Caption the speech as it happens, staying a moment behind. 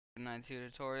92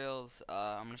 tutorials.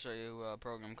 I'm going to show you a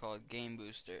program called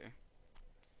GameBooster.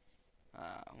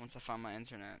 Once I find my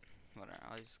internet, whatever,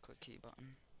 I'll use the quick key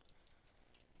button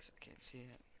because I can't see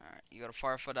it. Alright, you go to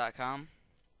farfa.com,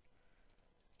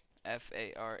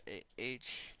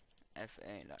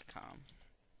 FARAHFA.com.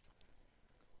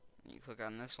 You click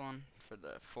on this one for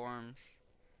the forums,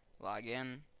 log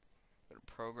in, go to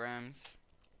programs,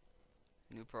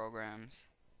 new programs,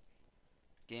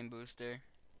 GameBooster.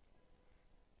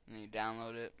 And then you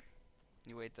download it.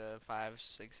 You wait the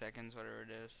 5-6 seconds, whatever it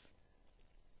is.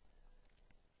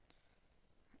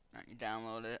 Alright, you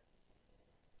download it.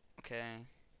 Okay.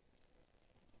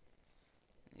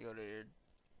 You go to your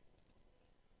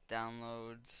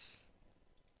downloads.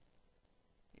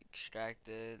 You extract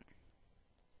it.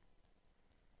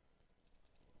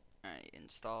 Alright, you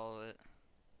install it.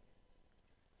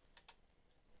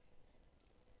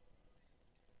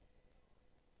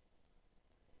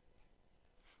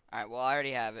 Alright, well I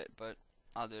already have it, but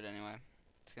I'll do it anyway.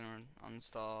 It's gonna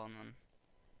uninstall and then.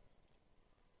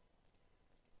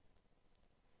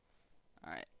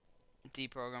 Alright,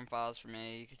 deprogram files for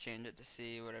me. You can change it to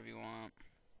C, whatever you want.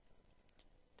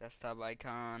 Desktop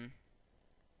icon.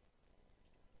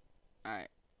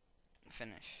 Alright,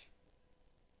 finish.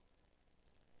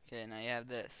 Okay, now you have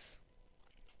this.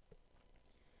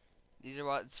 These are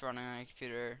what's running on your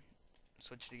computer.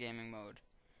 Switch to gaming mode.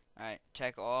 Alright,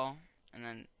 check all, and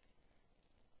then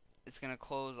it's gonna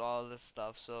close all this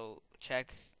stuff. So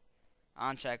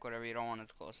uncheck whatever you don't want it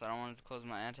to close. So I don't want it to close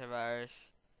my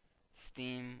antivirus,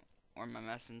 Steam, or my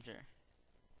Messenger.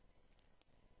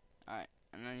 Alright,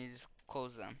 and then you just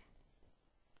close them.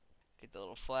 Get the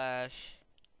little flash.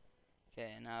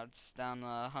 Okay, now it's down to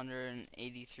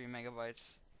 183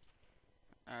 megabytes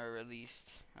are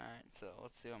released. Alright, so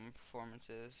let's see what my performance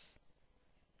is.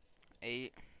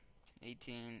 8,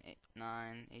 18,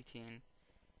 9, 18.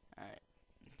 Alright,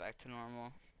 back to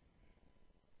normal.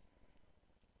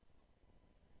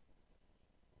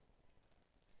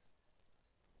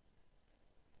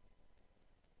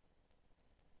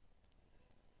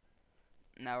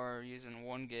 Now we're using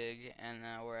 1 gig, and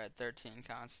now we're at 13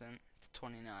 constant to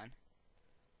 29.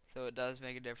 So it does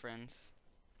make a difference.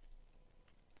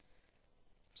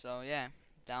 So yeah,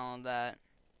 download that.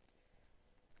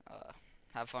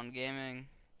 Have fun gaming.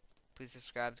 Please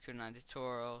subscribe to 92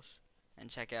 Tutorials and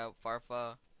check out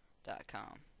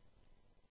farfa.com.